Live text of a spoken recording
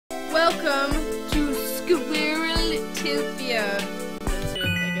Welcome to Squirreltopia. That's it,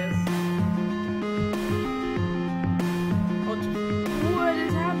 I guess. What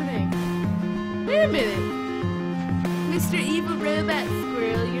is happening? Wait a minute. Mr. Evil Robot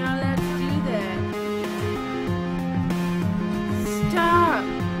Squirrel, you're not allowed to do that. Stop.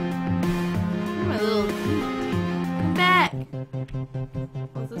 You're my little... Come back.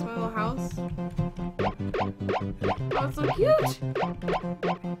 Oh, is this my little house? Oh, it's so cute.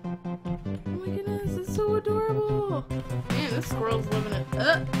 Oh my goodness, it's so adorable! Man, this squirrel's living it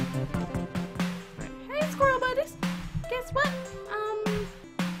up. Right. Hey, squirrel buddies! Guess what?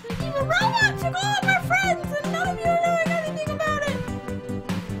 The evil robot took all of our friends, and none of you are doing anything about it.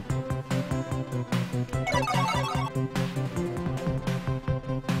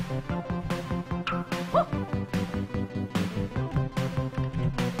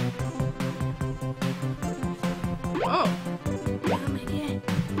 Oh! Oh my god!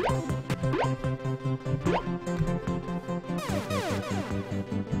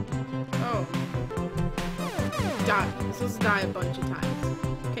 Oh. Die. I'm supposed to die a bunch of times.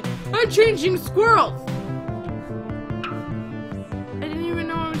 Okay. I'm changing squirrels! I didn't even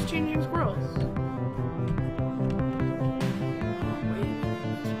know I was changing squirrels.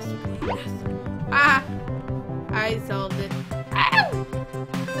 Wait. Ah! I solved it. Ow!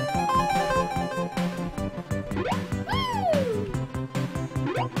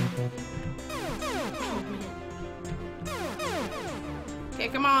 Okay,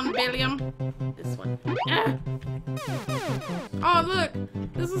 come on, Billiam. This one. Ah. Oh, look!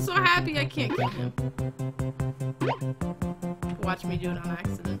 This is so happy I can't kill him. Watch me do it on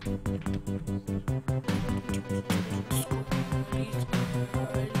accident.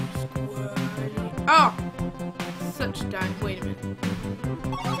 Oh! Such time. Wait a minute.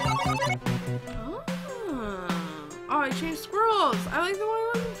 Oh, I changed squirrels. I like the one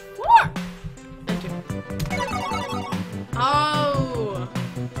I was before. Enter. Oh!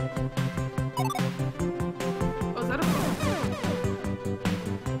 Oh, is that a bomb?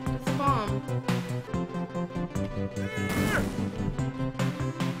 It's a bomb.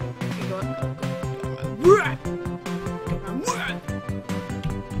 Okay, go up.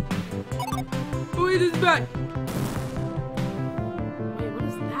 Oh, it is back. Wait, what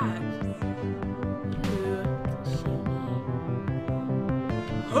is that?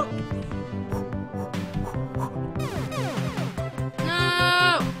 Huh.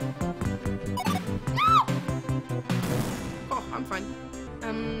 No! Oh, I'm fine.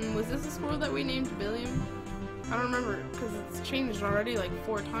 Was this a squirrel that we named Billiam? I don't remember, because it's changed already like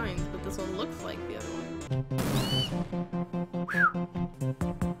 4 times, but this one looks like the other one.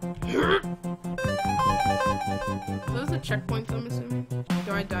 Those are checkpoints, I'm assuming.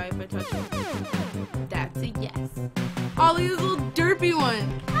 Do I die if I touch it? That's a yes. Oh, look at this little derpy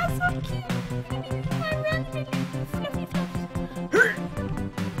one. That's so cute.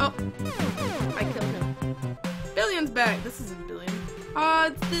 Oh, I killed him. Billion's back. This isn't Billion. Oh,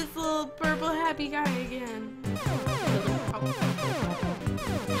 it's this little purple happy guy again. Oh.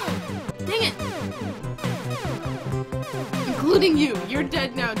 Dang it! Including you. You're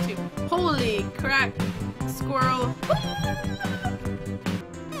dead now too. Holy crap, squirrel.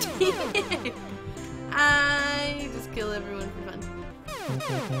 I just kill everyone for fun.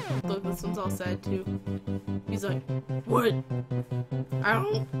 Look, this one's all sad too. He's like, what? I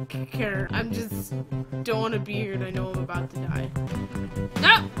don't care. I'm just don't want to be here and I know I'm about to die.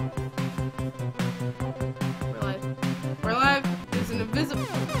 No! We're alive. We're alive. There's an invisible.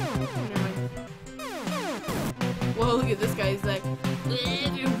 Never mind. Whoa, look at this guy. He's like, I'm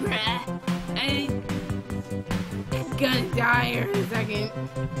gonna die here in a second.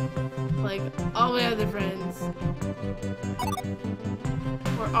 Like all my other friends.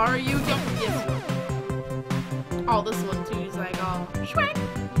 Or are you? Yes, you are. Oh, this one too. He's like, oh, shwank,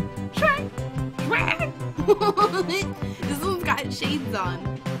 shwank, shwank. This one's got shades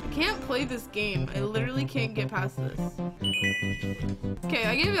on. I can't play this game. I literally can't get past this. Okay,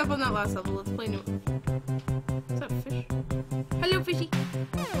 I gave up on that last level. Let's play new. Is that a fish? Hello, fishy.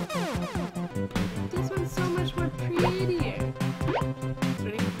 This one's so much more prettier.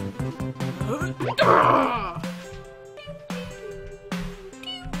 Ready?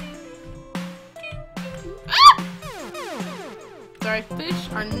 Sorry, fish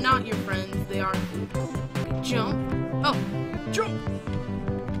are not your friends. They are food. Jump. Oh, jump.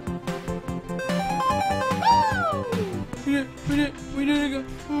 We did it.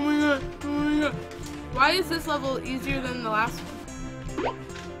 Oh my god. Oh my god. Why is this level easier than the last one?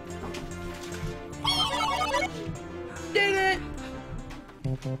 Did it!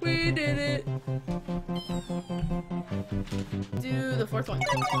 We did it. Do the fourth one.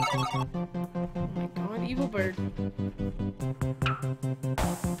 Oh my god, evil bird.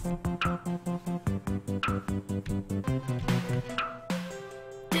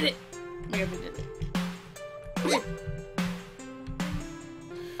 Did it. Oh my god, we did it.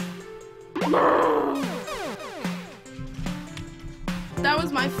 That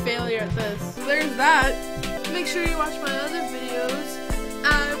was my failure at this. So there's that. Make sure you watch my other videos.